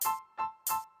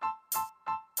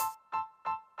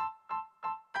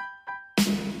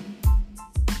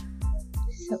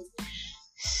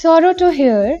Sorrow to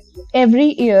hear,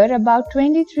 every year about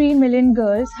 23 million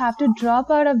girls have to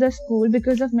drop out of the school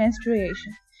because of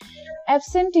menstruation.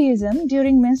 Absenteeism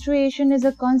during menstruation is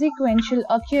a consequential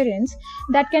occurrence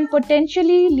that can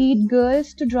potentially lead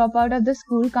girls to drop out of the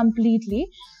school completely.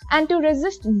 And to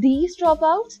resist these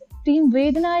dropouts, Team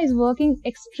Vedana is working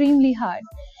extremely hard.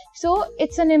 So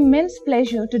it's an immense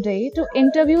pleasure today to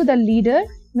interview the leader,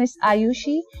 Miss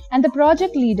Ayushi, and the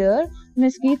project leader,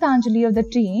 Miss Geetanjali of the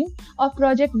team of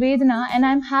Project Vedana, and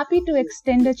I'm happy to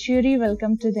extend a cheery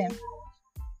welcome to them.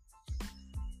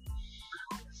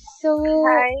 So,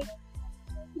 Hi.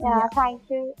 Yeah. Thank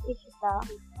you, Ishita.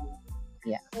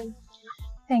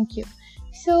 Thank you.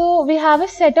 So, we have a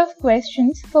set of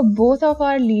questions for both of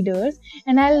our leaders,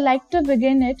 and I'd like to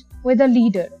begin it with a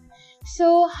leader.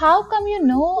 So, how come you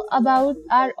know about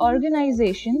our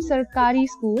organization, Sarkari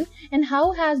School, and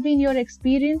how has been your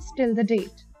experience till the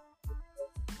date?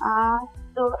 I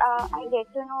get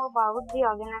to know about the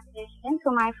organization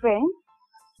through my friend.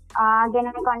 Then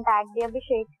I contact the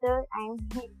Abhishek sir and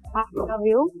he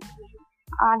interview.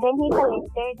 Then he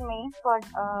selected me for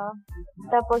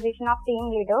the position of team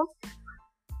leader.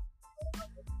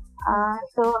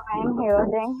 So I am here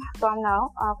then from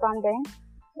then.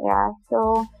 Yeah.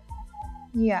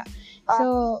 Yeah.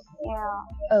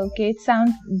 Okay, it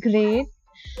sounds great.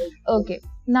 Okay.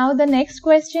 Now the next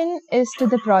question is to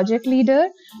the project leader.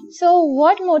 So,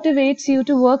 what motivates you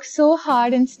to work so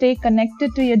hard and stay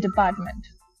connected to your department?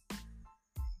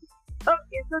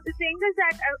 Okay, so the thing is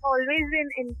that I've always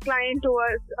been inclined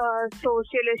towards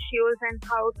social issues and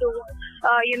how to,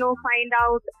 find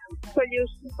out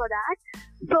solutions for that.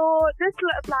 So this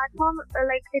platform,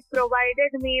 it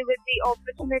provided me with the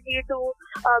opportunity to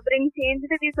bring change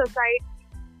to the society.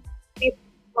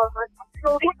 So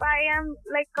if I am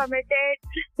committed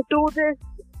to this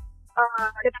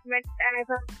department and if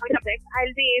I'm subject,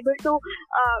 I'll be able to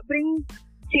bring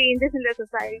changes in the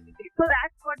society. So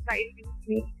that's what drives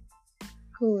me.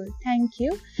 Cool, thank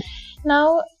you.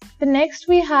 Now, the next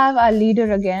we have our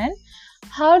leader again.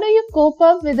 How do you cope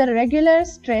up with the regular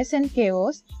stress and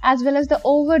chaos as well as the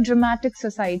over-dramatic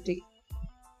society?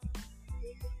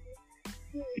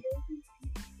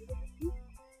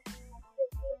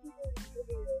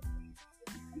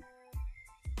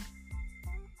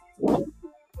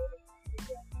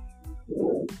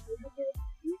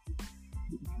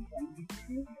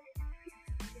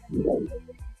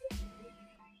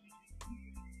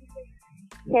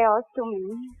 Chaos to me.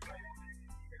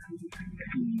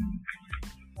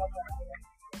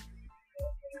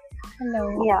 Hello.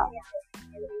 Yeah.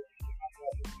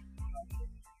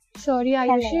 Sorry,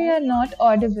 Ayushi, you are not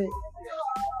audible.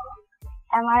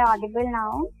 Am I audible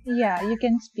now? Yeah, you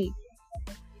can speak.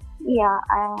 Yeah.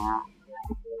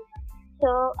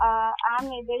 I'm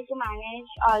able to manage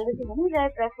all the things. I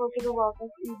prefer to do work at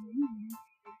evening.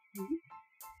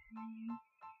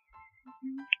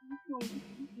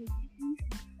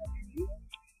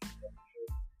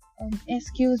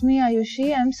 Excuse me,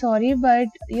 Ayushi, I'm sorry, but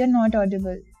you're not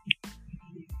audible.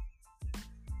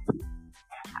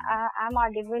 I'm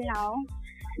audible now.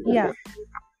 Yeah.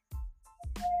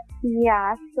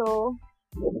 Yeah. So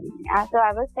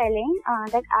I was telling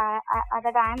that I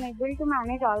am able to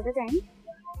manage all the things.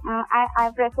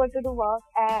 I prefer to do work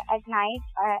at night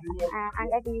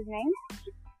and at evening.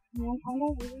 And I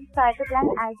really try to plan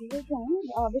everything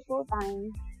before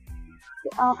time.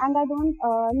 And I don't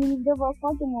leave the work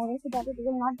for tomorrow so that it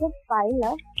will not get piled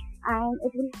up and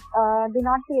it will do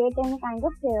not create any kind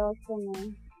of chaos for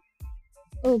me.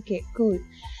 Okay, cool.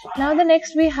 Now the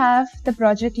next we have the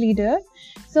project leader.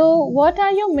 So what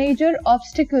are your major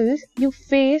obstacles you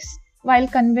face while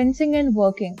convincing and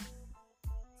working?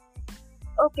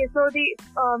 Okay, so the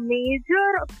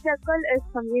major obstacle is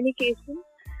communication.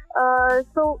 Outside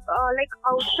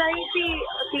the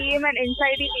team and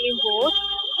inside the team both,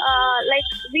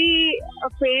 we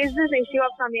face this issue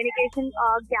of communication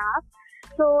gap.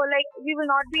 So we will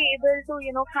not be able to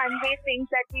convey things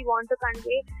that we want to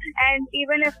convey, and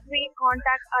even if we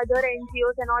contact other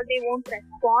NGOs and all, they won't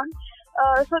respond.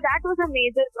 So that was a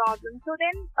major problem. So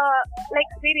then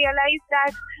we realized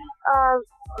that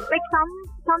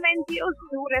some NGOs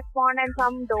do respond and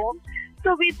some don't.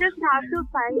 So we just have to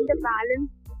find the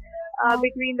balance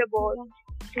between the both.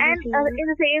 And in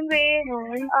the same way,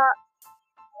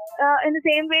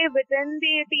 within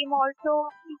the team also,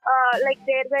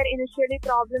 there were initially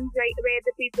problems where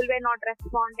the people were not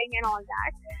responding and all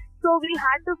that. So we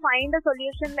had to find a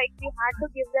solution. We had to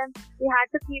keep them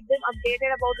updated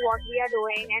about what we are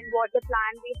doing and what the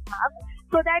plan we have,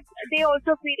 so that they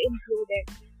also feel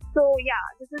included. So yeah,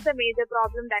 this is a major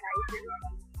problem that I see.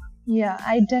 Yeah,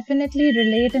 I definitely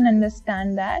relate and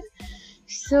understand that.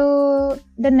 So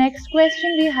the next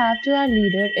question we have to our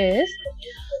leader is,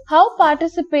 how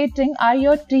participating are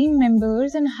your team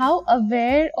members and how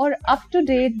aware or up to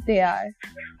date they are?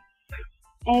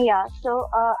 Yeah, so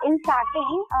in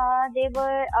starting, they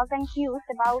were confused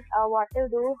about what to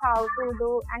do, how to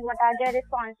do, and what are their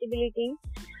responsibilities.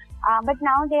 But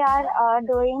now they are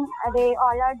they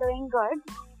all are doing good.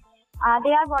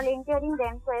 They are volunteering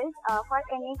themselves for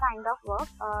any kind of work.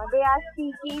 They are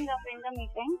speaking up in the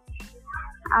meeting.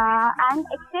 And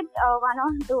except one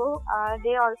or two,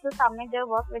 they also submit their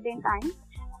work within time.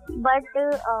 But they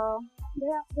all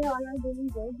are doing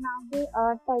good.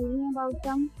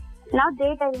 Now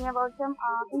they tell me about some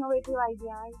innovative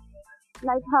ideas,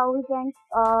 like how we can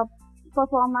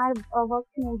perform our work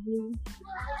smoothly.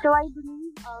 So I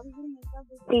believe we will make a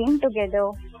good team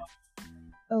together.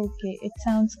 Okay, it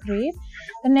sounds great.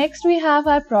 The next we have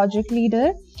our project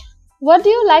leader. What do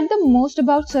you like the most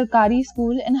about Sarkari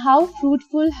school and how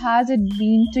fruitful has it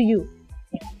been to you?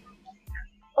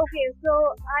 Okay,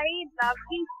 so I love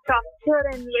the structure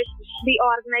in which the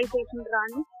organization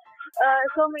runs.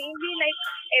 So mainly like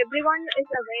everyone is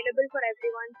available for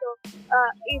everyone. So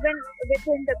even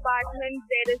within departments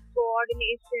there is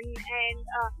coordination, and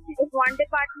if one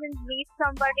department needs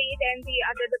somebody, then the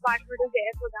other department is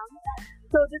there for them.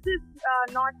 So this is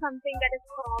not something that is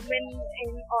common in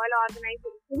all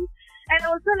organizations. And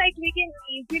also like we can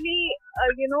easily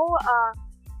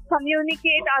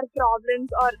communicate our problems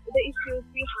or the issues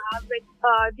we have with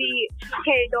the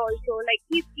head also. Like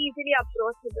he's easily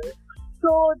approachable. So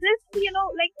this,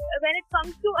 like when it comes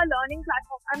to a learning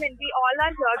platform, I mean, we all are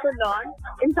here to learn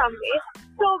in some way.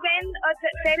 So when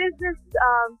there is this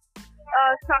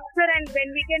structure and when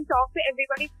we can talk to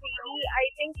everybody freely, I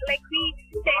think like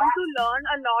we tend to learn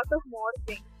a lot of more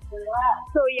things.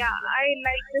 So yeah, I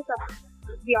like this of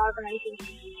the organization.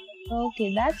 Okay,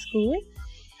 that's cool.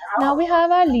 Now we have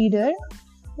our leader.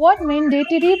 What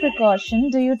mandatory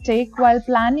precaution do you take while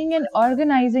planning and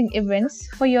organizing events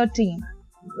for your team?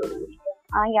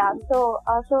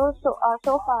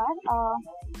 So far, I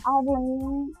have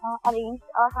only arranged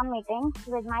some meetings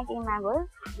with my team members.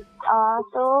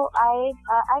 So I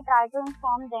try to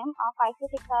inform them 5 to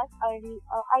 6 hours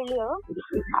earlier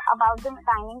about the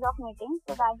timings of meetings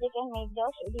so that they can make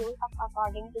their schedule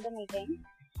according to the meeting.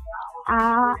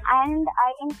 And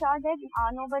I ensure that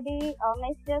nobody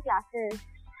misses their classes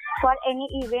for any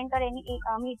event or any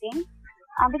meeting.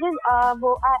 Because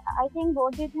I think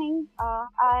both the things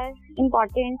are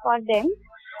important for them,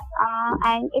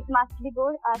 and it must be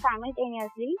good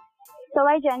simultaneously. So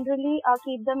I generally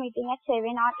keep the meeting at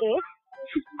 7 or 8,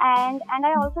 and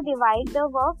I also divide the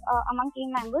work among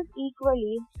team members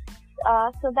equally,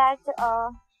 so that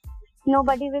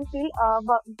nobody will feel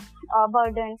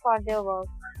burdened for their work.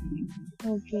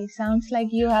 Okay, sounds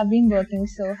like you have been working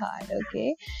so hard.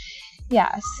 Okay.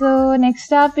 Yeah, so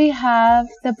next up we have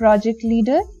the project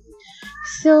leader.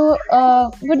 So,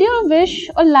 would you wish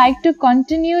or like to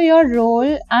continue your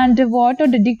role and devote or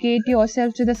dedicate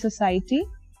yourself to the society?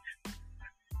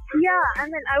 Yeah, I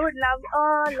mean, I would love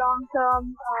a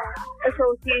long-term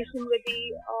association with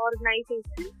the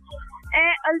organization.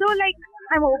 Although, like,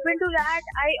 I'm open to that,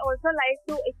 I also like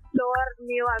to explore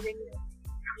new avenues.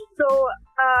 So,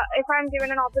 if I'm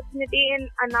given an opportunity in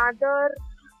another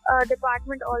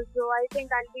department also, I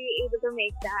think I'll be able to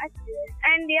make that.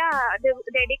 And yeah,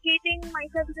 dedicating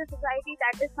myself to the society,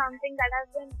 that is something that has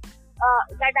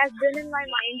been in my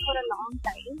mind for a long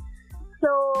time. So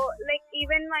like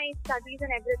even my studies and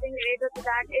everything related to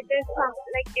that, it is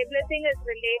like everything is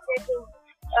related to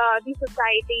the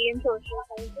society and social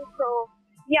sciences. So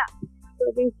yeah, so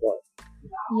these four.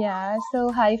 Yeah,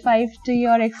 so high five to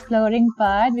your exploring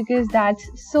part because that's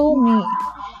so me.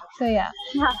 So yeah.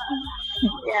 Yeah.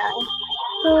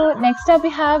 So next up we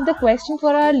have the question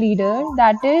for our leader,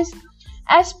 that is,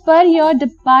 as per your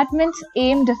department's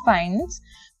aim defines,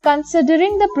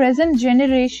 considering the present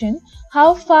generation,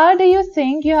 how far do you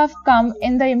think you have come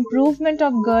in the improvement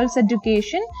of girls'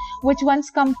 education, which once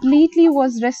completely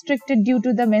was restricted due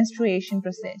to the menstruation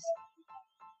process?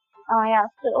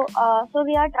 So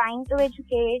we are trying to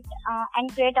educate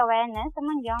and create awareness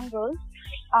among young girls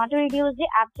to reduce the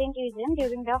absenteeism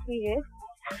during their periods.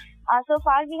 So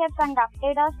far, we have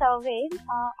conducted a survey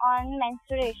on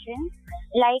menstruation,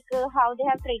 like how they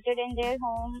have treated in their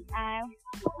home, and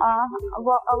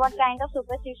what kind of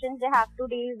superstitions they have to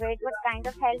deal with, what kind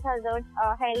of health hazards,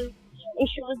 health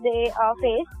issues they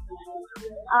face.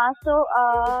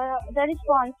 The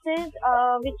responses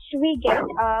which we get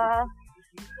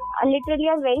literally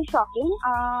are very shocking.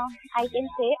 I can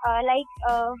say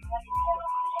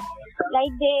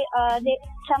like they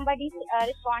somebody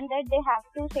respond that they have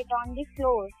to sit on the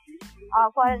floor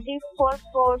for the for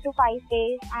 4 to 5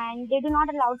 days, and they do not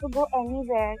allow to go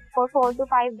anywhere for 4 to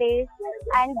 5 days,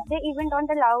 and they even don't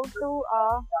allow to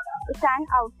stand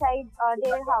outside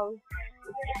their house.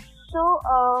 So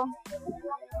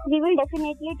we will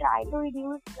definitely try to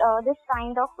reduce this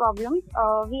kind of problems.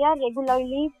 We are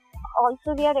regularly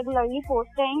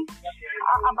posting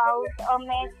about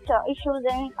myths, issues,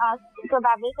 and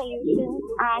probable solutions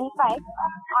and facts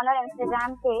on our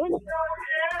Instagram page.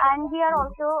 And we are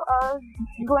also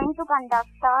going to conduct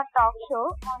a talk show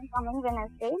on coming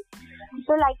Wednesday.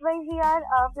 So likewise, we are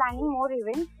planning more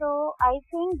events. So I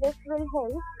think this will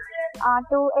help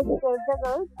to educate the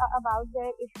girls about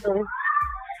their issues.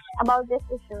 About this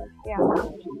issue, yeah.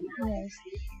 Yes,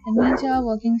 it means you are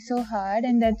working so hard,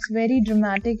 and that's very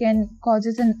dramatic and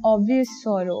causes an obvious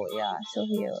sorrow. Yeah, so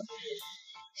here.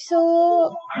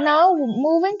 So now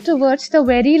moving towards the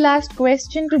very last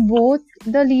question to both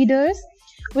the leaders,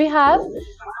 we have: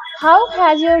 how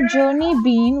has your journey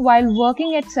been while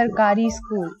working at Sarkari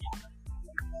school?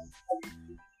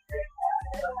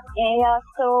 Yeah,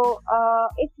 so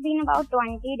it's been about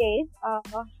 20 days.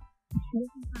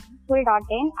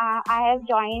 School.in. I have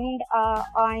joined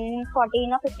on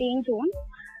 14 or 15 June.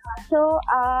 So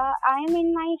I am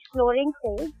in my exploring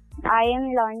stage. I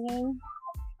am learning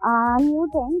new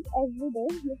things every day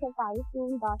with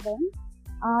Sarkari.in.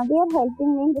 They are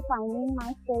helping me in defining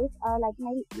my skills,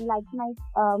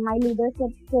 my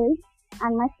leadership skills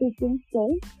and my speaking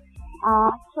skills.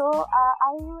 So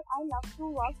I love to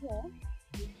work here.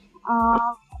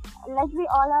 Like we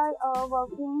all are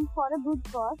working for a good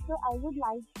cause, so I would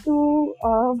like to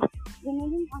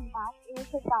remain in contact with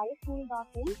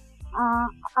Sarkari.in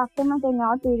after my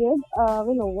tenure period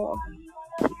will over.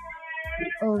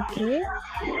 Okay,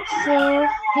 so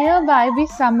hereby we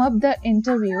sum up the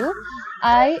interview.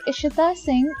 I, Ishita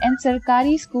Singh and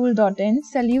Sarkari.in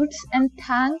salutes and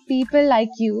thank people like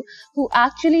you who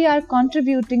actually are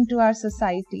contributing to our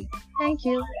society. Thank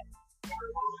you.